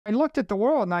I looked at the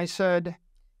world and I said,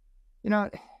 you know,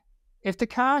 if the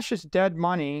cash is dead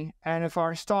money and if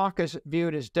our stock is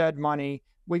viewed as dead money,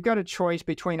 we've got a choice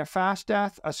between a fast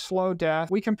death, a slow death.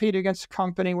 We compete against a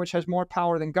company which has more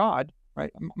power than God,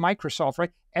 right? Microsoft,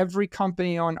 right? Every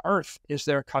company on earth is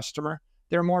their customer.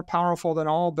 They're more powerful than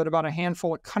all but about a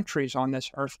handful of countries on this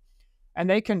earth. And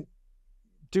they can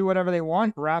do whatever they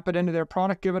want, wrap it into their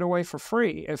product, give it away for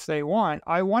free if they want.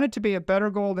 I want it to be a better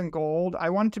gold than gold. I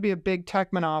want it to be a big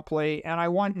tech monopoly, and I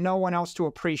want no one else to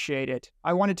appreciate it.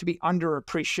 I want it to be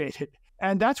underappreciated.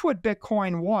 And that's what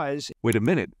Bitcoin was. Wait a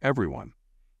minute, everyone.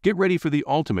 Get ready for the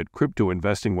ultimate crypto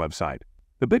investing website,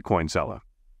 the Bitcoin Seller.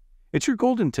 It's your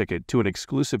golden ticket to an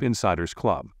exclusive insiders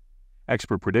club.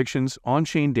 Expert predictions,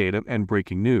 on-chain data, and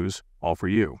breaking news, all for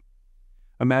you.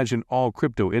 Imagine all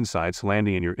crypto insights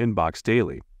landing in your inbox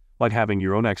daily, like having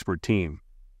your own expert team.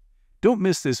 Don't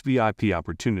miss this VIP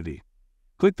opportunity.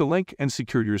 Click the link and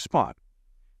secure your spot.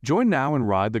 Join now and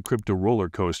ride the crypto roller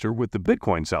coaster with the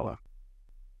Bitcoin Seller.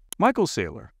 Michael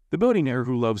Saylor, the billionaire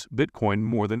who loves Bitcoin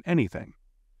more than anything.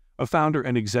 A founder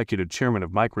and executive chairman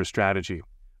of MicroStrategy,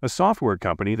 a software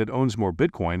company that owns more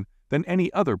Bitcoin than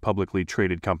any other publicly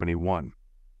traded company won.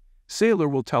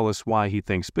 Saylor will tell us why he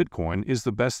thinks Bitcoin is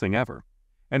the best thing ever,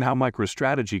 and how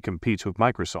MicroStrategy competes with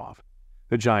Microsoft,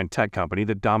 the giant tech company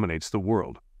that dominates the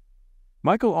world.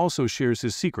 Michael also shares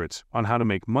his secrets on how to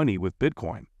make money with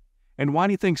Bitcoin, and why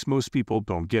he thinks most people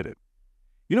don't get it.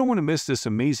 You don't want to miss this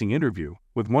amazing interview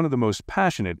with one of the most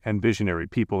passionate and visionary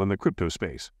people in the crypto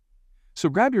space. So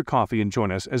grab your coffee and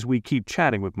join us as we keep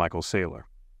chatting with Michael Saylor.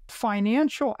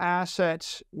 Financial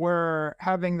assets were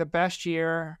having the best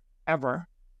year ever.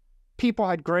 People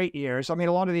had great years. I mean,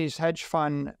 a lot of these hedge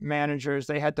fund managers,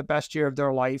 they had the best year of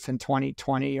their life in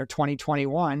 2020 or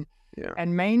 2021. Yeah.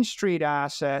 And Main Street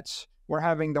assets were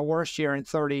having the worst year in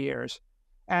 30 years.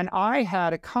 And I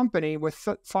had a company with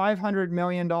 $500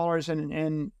 million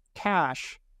in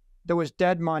cash that was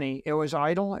dead money. It was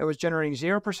idle. It was generating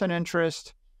 0%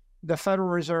 interest. The Federal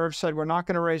Reserve said, we're not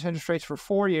going to raise interest rates for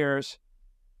 4 years.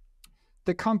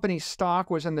 The company's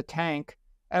stock was in the tank.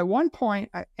 At one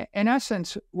point, in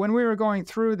essence, when we were going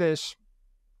through this,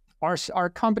 our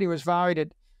company was valued at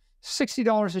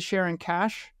 $60 a share in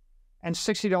cash and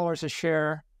 $60 a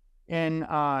share in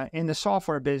the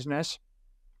software business.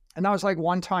 And that was like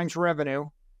 1 times revenue.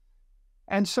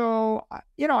 And so,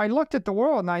 I looked at the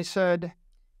world and I said,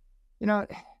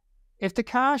 if the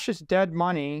cash is dead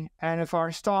money and if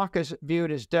our stock is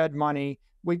viewed as dead money,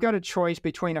 we've got a choice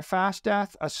between a fast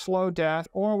death, a slow death,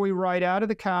 or we ride out of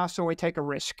the castle and we take a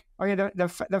risk. Okay,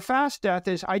 the fast death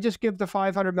is I just give the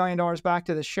 $500 million back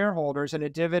to the shareholders in a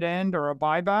dividend or a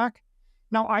buyback.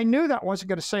 Now, I knew that wasn't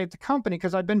going to save the company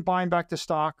because I'd been buying back the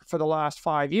stock for the last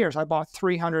 5 years. I bought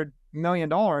 $300 million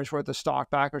worth of stock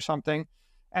back or something.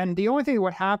 And the only thing that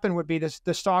would happen would be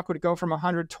the stock would go from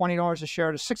 $120 a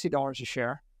share to $60 a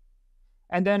share.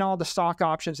 And then all the stock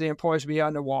options, the employees would be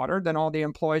underwater. Then all the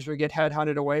employees would get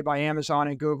headhunted away by Amazon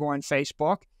and Google and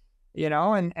Facebook,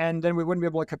 and then we wouldn't be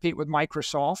able to compete with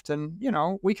Microsoft. And,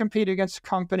 we compete against a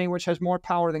company which has more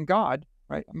power than God,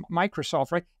 right?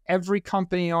 Microsoft, right? Every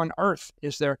company on earth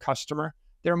is their customer.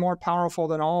 They're more powerful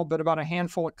than all but about a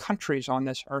handful of countries on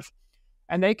this earth.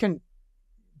 And they can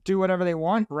do whatever they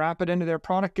want, wrap it into their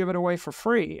product, give it away for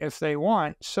free if they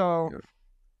want. So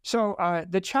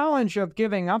the challenge of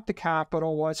giving up the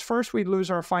capital was first we'd lose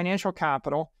our financial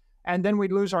capital, and then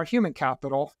we'd lose our human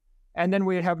capital, and then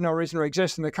we'd have no reason to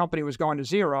exist, and the company was going to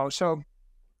zero. So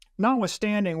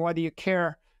notwithstanding whether you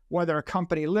care whether a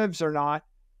company lives or not,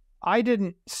 I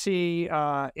didn't see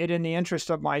it in the interest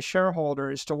of my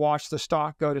shareholders to watch the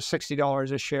stock go to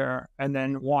 $60 a share and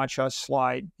then watch us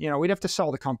slide. We'd have to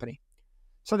sell the company.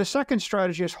 So the second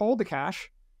strategy is hold the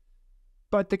cash,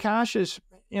 but the cash is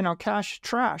cash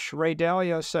trash. Ray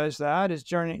Dalio says that is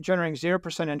generating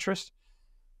 0% interest.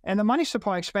 And the money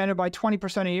supply expanded by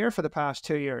 20% a year for the past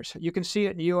 2 years. You can see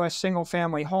it in U.S.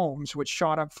 single-family homes, which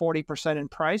shot up 40% in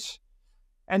price.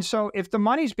 And so if the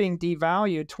money's being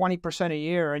devalued 20% a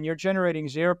year and you're generating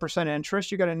 0%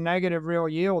 interest, you got a negative real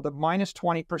yield of minus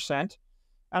 20%.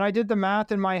 And I did the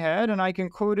math in my head, and I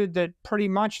concluded that pretty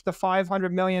much the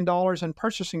 $500 million in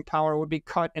purchasing power would be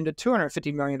cut into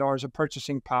 $250 million of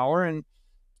purchasing power in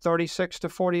 36 to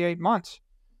 48 months.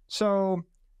 So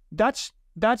that's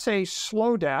a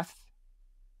slow death.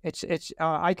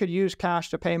 I could use cash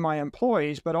to pay my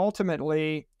employees, but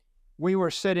ultimately we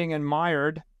were sitting and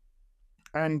mired,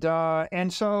 and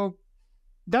so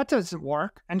that doesn't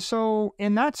work. And so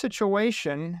in that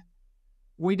situation,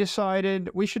 we decided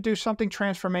we should do something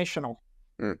transformational.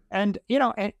 And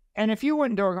if you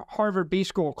went into a Harvard B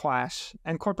School class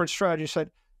and corporate strategy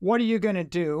said, what are you going to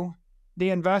do The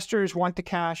investors want the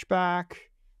cash back.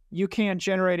 You can't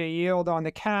generate a yield on the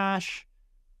cash.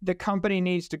 The company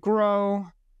needs to grow.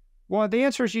 Well, the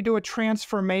answer is you do a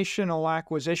transformational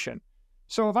acquisition.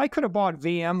 So if I could have bought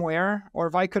VMware, or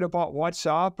if I could have bought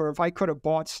WhatsApp, or if I could have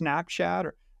bought Snapchat,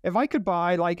 or if I could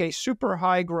buy like a super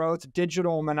high growth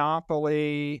digital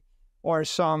monopoly or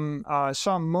some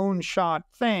moonshot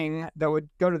thing that would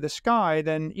go to the sky,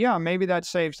 then yeah, maybe that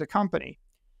saves the company.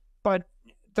 But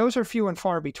those are few and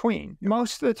far between. Yep.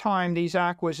 Most of the time, these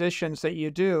acquisitions that you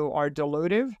do are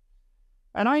dilutive.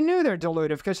 And I knew they're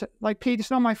dilutive because, like, Pete, it's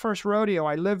not my first rodeo.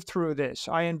 I lived through this.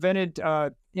 I invented, I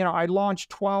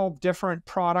launched 12 different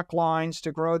product lines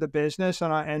to grow the business,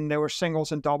 and there were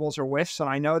singles and doubles or whiffs. And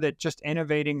I know that just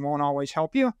innovating won't always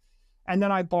help you. And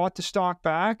then I bought the stock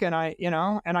back, and I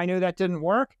knew that didn't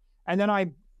work. And then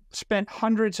I spent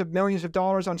hundreds of millions of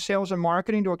dollars on sales and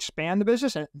marketing to expand the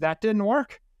business, and that didn't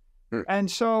work.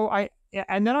 And so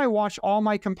then I watched all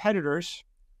my competitors,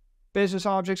 Business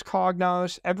Objects,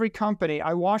 Cognos, every company.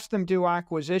 I watched them do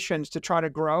acquisitions to try to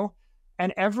grow,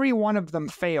 and every one of them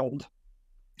failed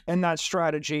in that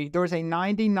strategy. There was a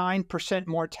 99%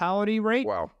 mortality rate.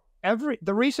 Wow.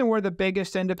 The reason we're the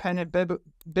biggest independent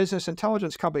business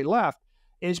intelligence company left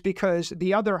is because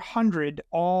the other 100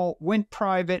 all went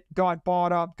private, got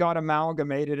bought up, got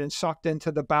amalgamated, and sucked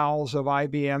into the bowels of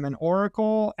IBM and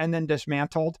Oracle, and then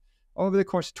dismantled over the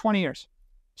course of 20 years.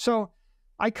 So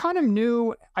I kind of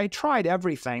knew, I tried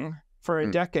everything for a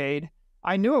decade.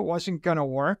 I knew it wasn't going to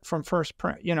work from first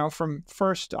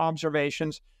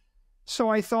observations. So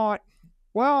I thought,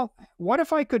 well, what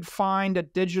if I could find a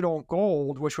digital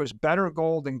gold, which was better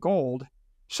gold than gold,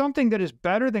 something that is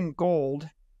better than gold,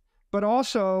 but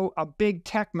also a big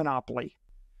tech monopoly?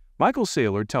 Michael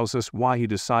Saylor tells us why he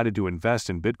decided to invest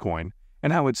in Bitcoin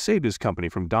and how it saved his company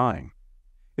from dying.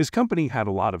 His company had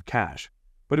a lot of cash,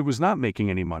 but it was not making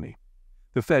any money.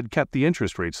 The Fed kept the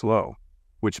interest rates low,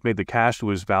 which made the cash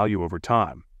lose value over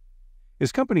time.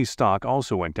 His company's stock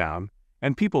also went down,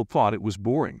 and people thought it was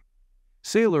boring.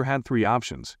 Saylor had three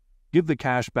options: give the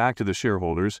cash back to the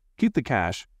shareholders, keep the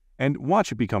cash, and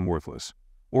watch it become worthless,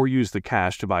 or use the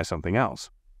cash to buy something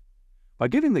else. By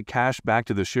giving the cash back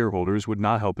to the shareholders would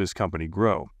not help his company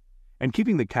grow, and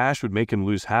keeping the cash would make him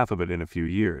lose half of it in a few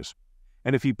years.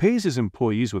 And if he pays his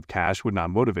employees with cash, would not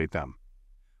motivate them.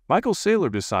 Michael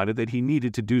Saylor decided that he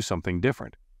needed to do something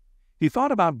different. He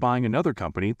thought about buying another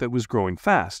company that was growing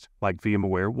fast, like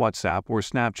VMware, WhatsApp, or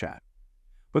Snapchat.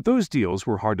 But those deals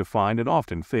were hard to find and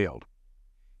often failed.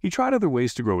 He tried other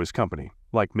ways to grow his company,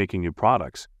 like making new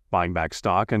products, buying back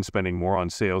stock, and spending more on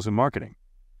sales and marketing.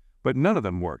 But none of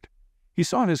them worked. He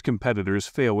saw his competitors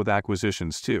fail with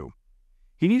acquisitions too.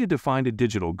 He needed to find a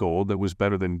digital gold that was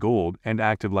better than gold and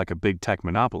acted like a big tech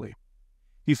monopoly.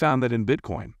 He found that in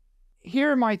Bitcoin.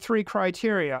 Here are my three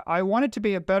criteria. I want it to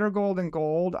be a better gold than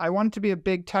gold. I want it to be a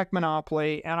big tech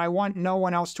monopoly, and I want no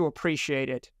one else to appreciate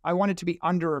it. I want it to be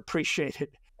underappreciated.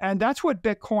 And that's what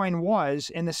Bitcoin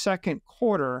was in the second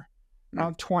quarter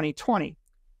of 2020.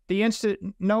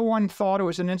 No one thought it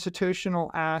was an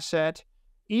institutional asset.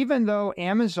 Even though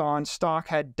Amazon stock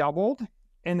had doubled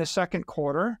in the second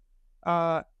quarter,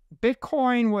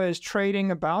 Bitcoin was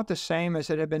trading about the same as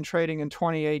it had been trading in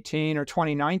 2018 or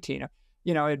 2019.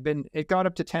 It got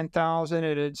up to 10,000,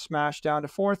 it had smashed down to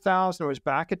 4,000, it was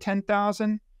back at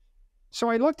 10,000. So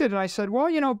I looked at it and I said,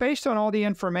 well, based on all the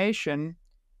information,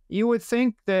 you would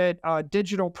think that a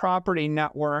digital property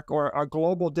network or a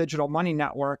global digital money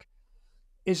network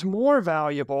is more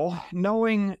valuable,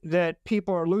 knowing that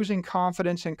people are losing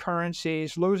confidence in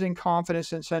currencies, losing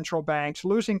confidence in central banks,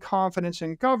 losing confidence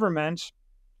in governments.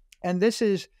 And this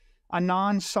is a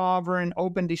non-sovereign,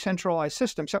 open, decentralized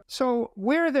system. So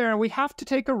we're there. We have to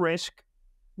take a risk.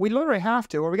 We literally have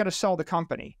to, or we got to sell the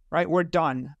company, right? We're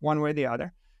done one way or the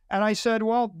other. And I said,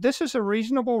 well, this is a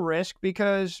reasonable risk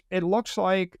because it looks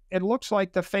like the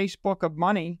Facebook of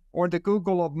money or the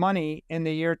Google of money in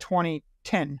the year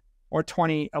 2010 or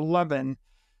 2011.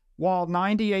 While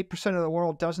 98% of the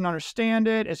world doesn't understand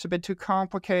it, it's a bit too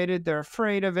complicated, they're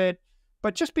afraid of it.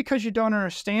 But just because you don't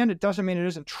understand it doesn't mean it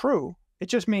isn't true. It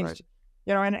just means,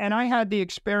 right. And I had the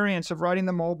experience of riding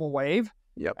the mobile wave.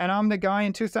 Yep. And I'm the guy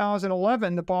in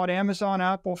 2011 that bought Amazon,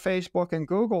 Apple, Facebook, and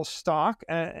Google stock,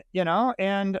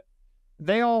 and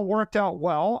they all worked out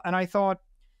well. And I thought,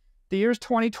 the year's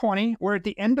 2020, we're at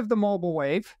the end of the mobile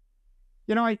wave.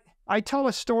 I tell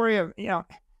a story of,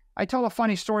 I tell a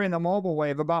funny story in the mobile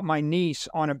wave about my niece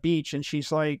on a beach, and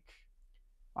she's like,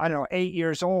 8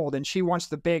 years old, and she wants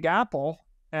the Big Apple.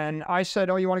 And I said,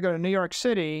 oh, you want to go to New York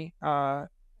City?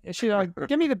 She's like,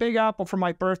 give me the Big Apple for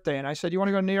my birthday. And I said, you want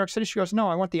to go to New York City? She goes, no,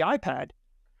 I want the iPad.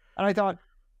 And I thought,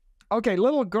 okay,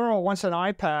 little girl wants an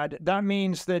iPad. That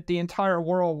means that the entire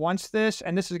world wants this,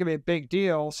 and this is going to be a big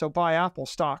deal. So buy Apple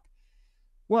stock.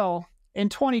 Well, in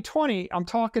 2020, I'm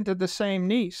talking to the same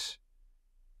niece.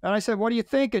 And I said, what do you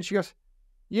think? And she goes,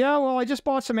 yeah, well, I just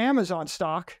bought some Amazon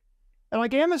stock. And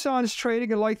like Amazon is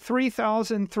trading at like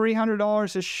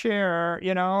 $3,300 a share,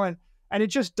 and it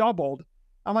just doubled.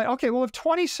 I'm like, okay, well, if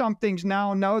 20-somethings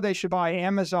now know they should buy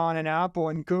Amazon and Apple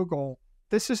and Google,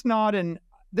 this is not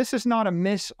a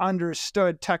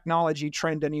misunderstood technology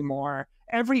trend anymore.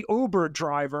 Every Uber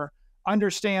driver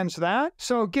understands that.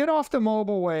 So get off the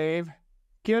mobile wave,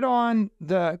 get on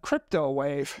the crypto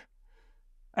wave,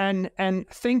 and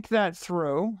think that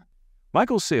through.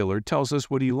 Michael Saylor tells us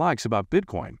what he likes about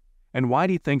Bitcoin and why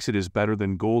he thinks it is better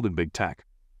than gold and big tech.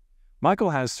 Michael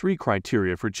has 3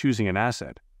 criteria for choosing an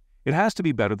asset. It has to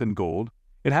be better than gold,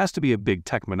 it has to be a big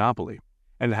tech monopoly,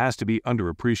 and it has to be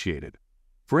underappreciated.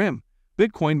 For him,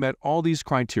 Bitcoin met all these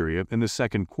criteria in the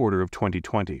second quarter of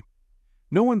 2020.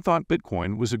 No one thought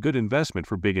Bitcoin was a good investment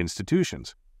for big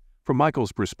institutions. From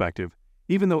Michael's perspective,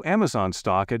 even though Amazon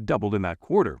stock had doubled in that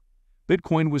quarter,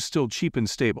 Bitcoin was still cheap and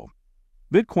stable.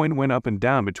 Bitcoin went up and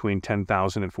down between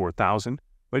 10,000 and 4,000,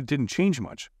 but it didn't change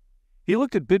much. He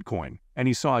looked at Bitcoin and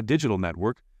he saw a digital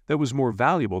network that was more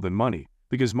valuable than money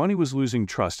because money was losing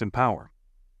trust and power.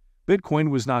 Bitcoin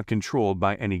was not controlled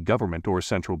by any government or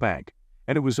central bank,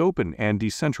 and it was open and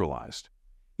decentralized.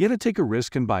 He had to take a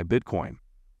risk and buy Bitcoin,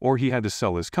 or he had to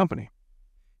sell his company.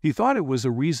 He thought it was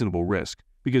a reasonable risk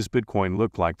because Bitcoin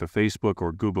looked like the Facebook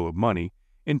or Google of money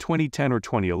in 2010 or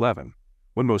 2011,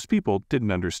 when most people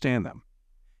didn't understand them.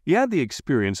 He had the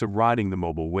experience of riding the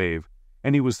mobile wave,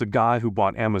 and he was the guy who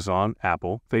bought Amazon,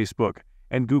 Apple, Facebook,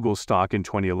 and Google stock in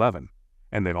 2011,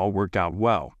 and they all worked out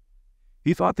well.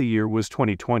 He thought the year was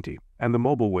 2020 and the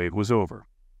mobile wave was over.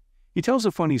 He tells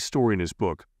a funny story in his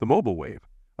book, The Mobile Wave,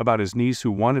 about his niece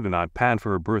who wanted an iPad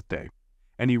for her birthday,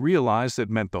 and he realized that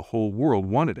meant the whole world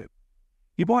wanted it.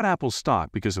 He bought Apple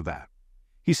stock because of that.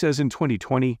 He says in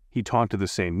 2020 he talked to the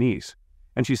same niece,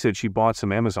 and she said she bought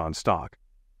some Amazon stock.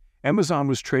 Amazon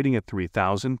was trading at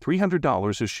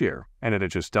 $3,300 a share, and it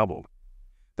had just doubled.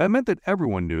 That meant that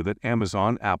everyone knew that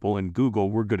Amazon, Apple, and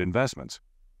Google were good investments.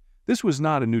 This was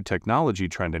not a new technology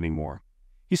trend anymore.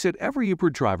 He said every Uber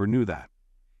driver knew that.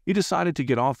 He decided to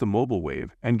get off the mobile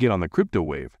wave and get on the crypto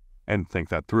wave, and think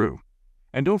that through.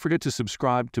 And don't forget to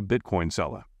subscribe to Bitcoin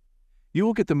Seller. You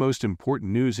will get the most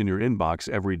important news in your inbox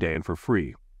every day and for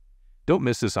free. Don't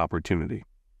miss this opportunity.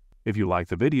 If you like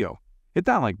the video, hit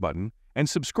that like button and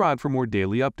subscribe for more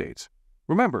daily updates.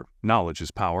 Remember, knowledge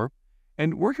is power,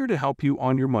 and we're here to help you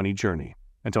on your money journey.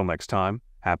 Until next time,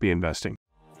 happy investing.